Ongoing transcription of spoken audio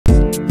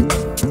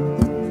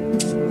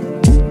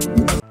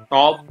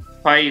Top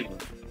 5.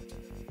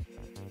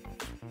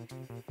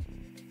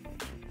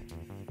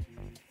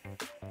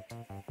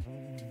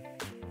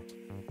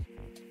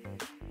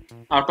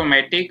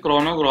 Automatic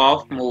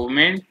chronograph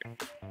movement,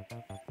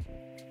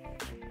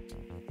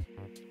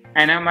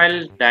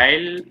 enamel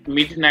dial,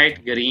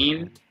 midnight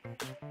green,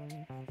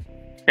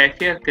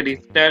 sapphire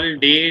crystal,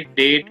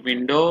 date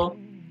window,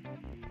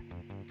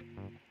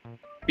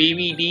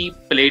 PVD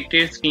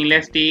plated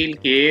stainless steel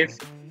case,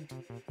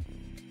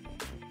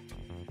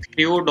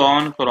 screwed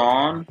on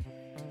crown,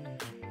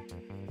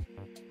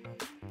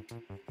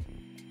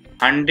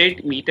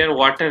 100-meter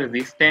water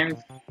resistance.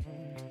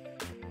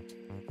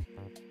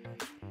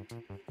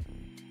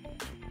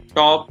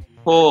 Top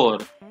 4.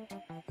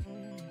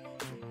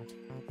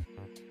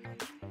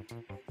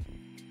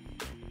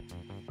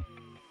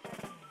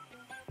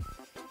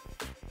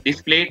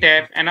 Display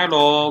tap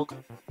analog,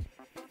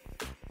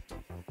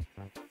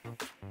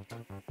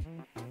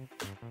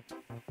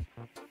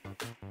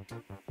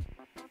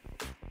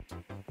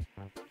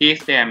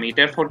 case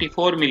diameter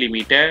 44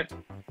 mm,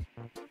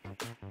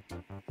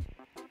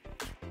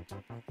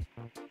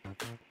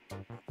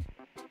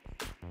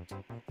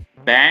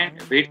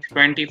 band width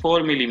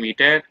 24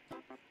 mm.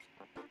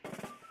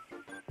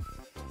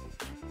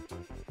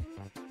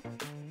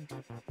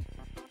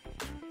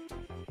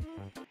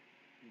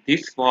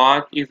 This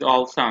watch is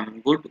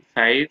awesome, good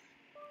size.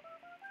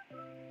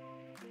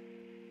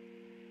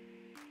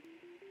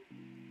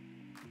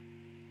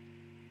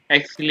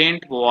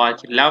 Excellent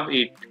watch, love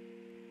it.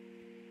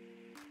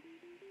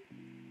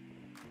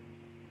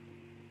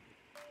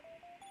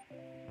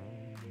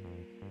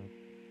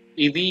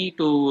 Easy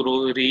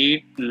to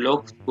read,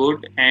 looks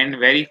good and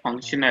very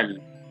functional.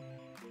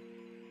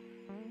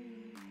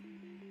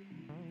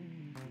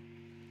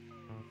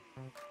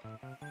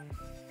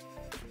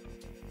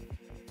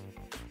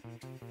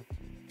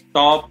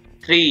 Top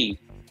 3.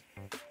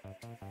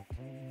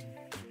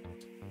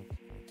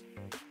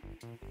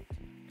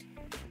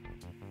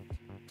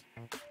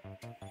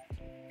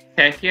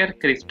 Sapphire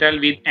crystal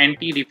with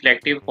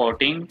anti-reflective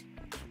coating.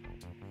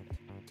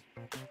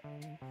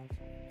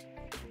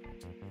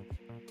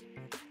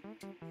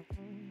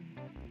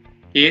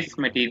 Case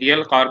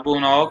material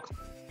Colormark.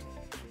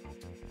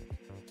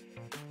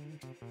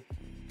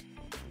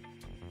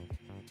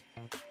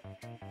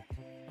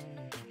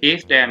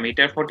 Case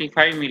diameter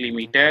 45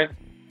 mm.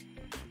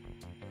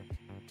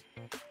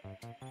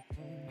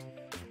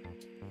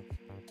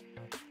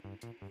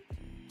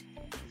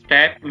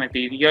 Strap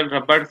material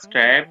rubber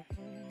strap.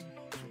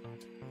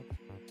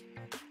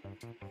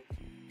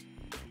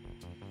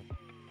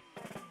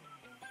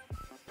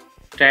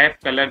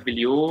 Strap color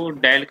blue,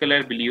 dial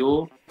color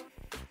blue.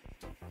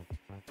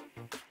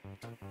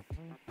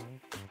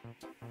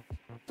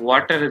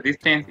 Water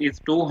resistance is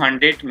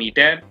 200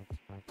 meter.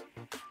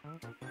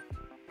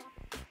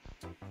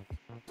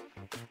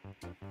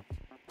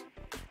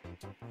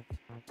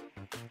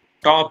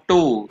 Top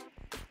 2.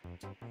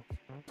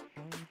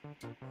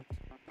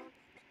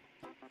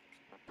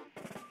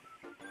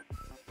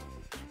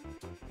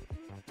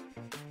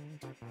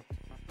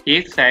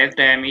 Case size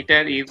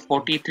diameter is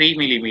 43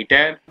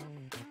 mm.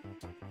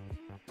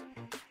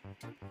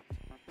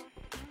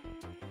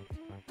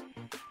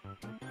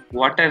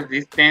 Water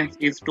resistance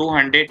is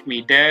 200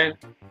 meter.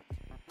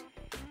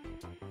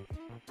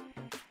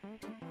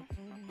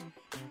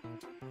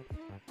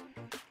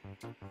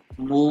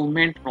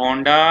 Movement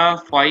Honda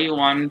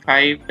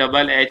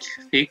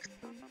 515HH6.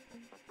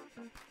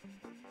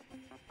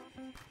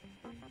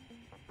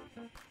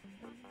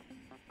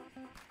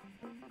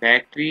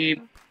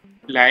 Battery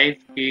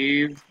life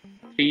is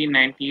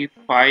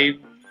 395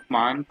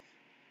 months.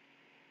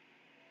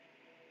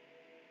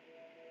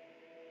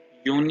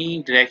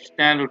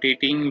 Unidirectional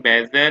rotating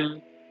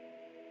bezel.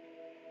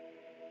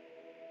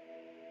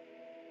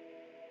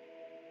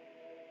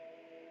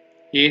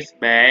 Case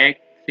back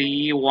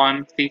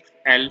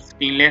 316L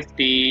stainless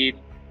steel.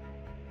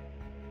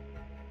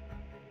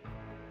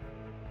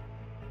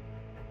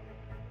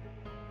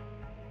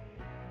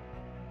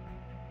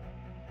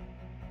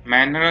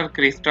 Mineral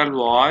crystal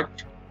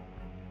watch.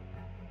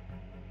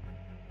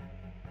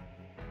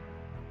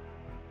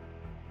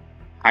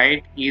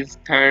 Height is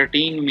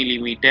 13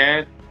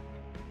 mm.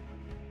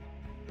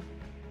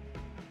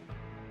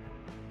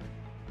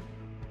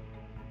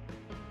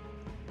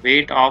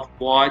 Weight of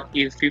watch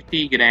is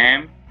 50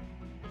 gram.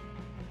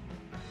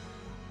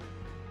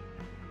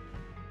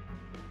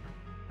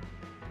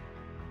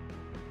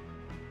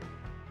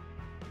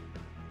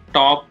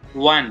 Top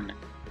 1.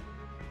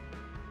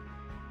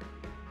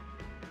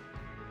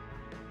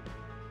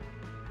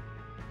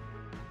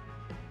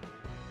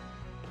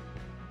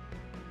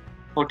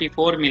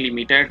 .44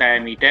 mm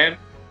diameter.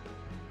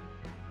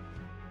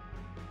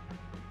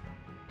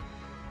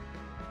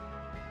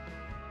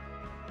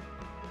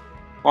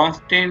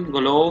 Constant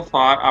glow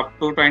for up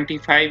to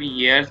 25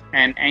 years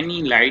and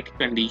any light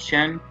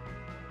condition.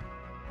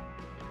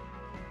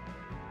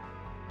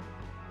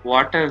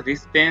 Water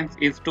resistance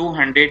is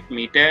 200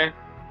 meter.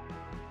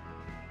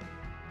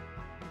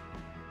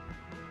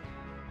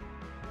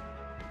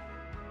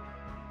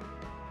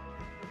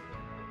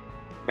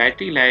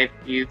 Battery life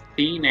is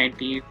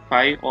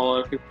 395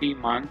 or 50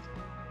 months.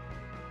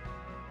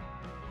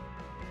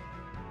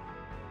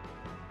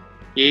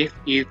 Case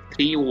is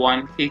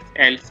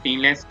 316L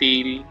stainless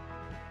steel.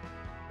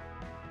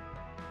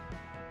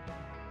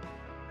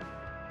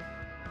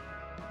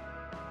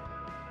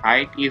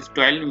 Height is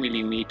 12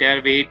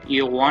 mm. Weight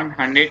is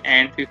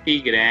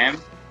 150 gram.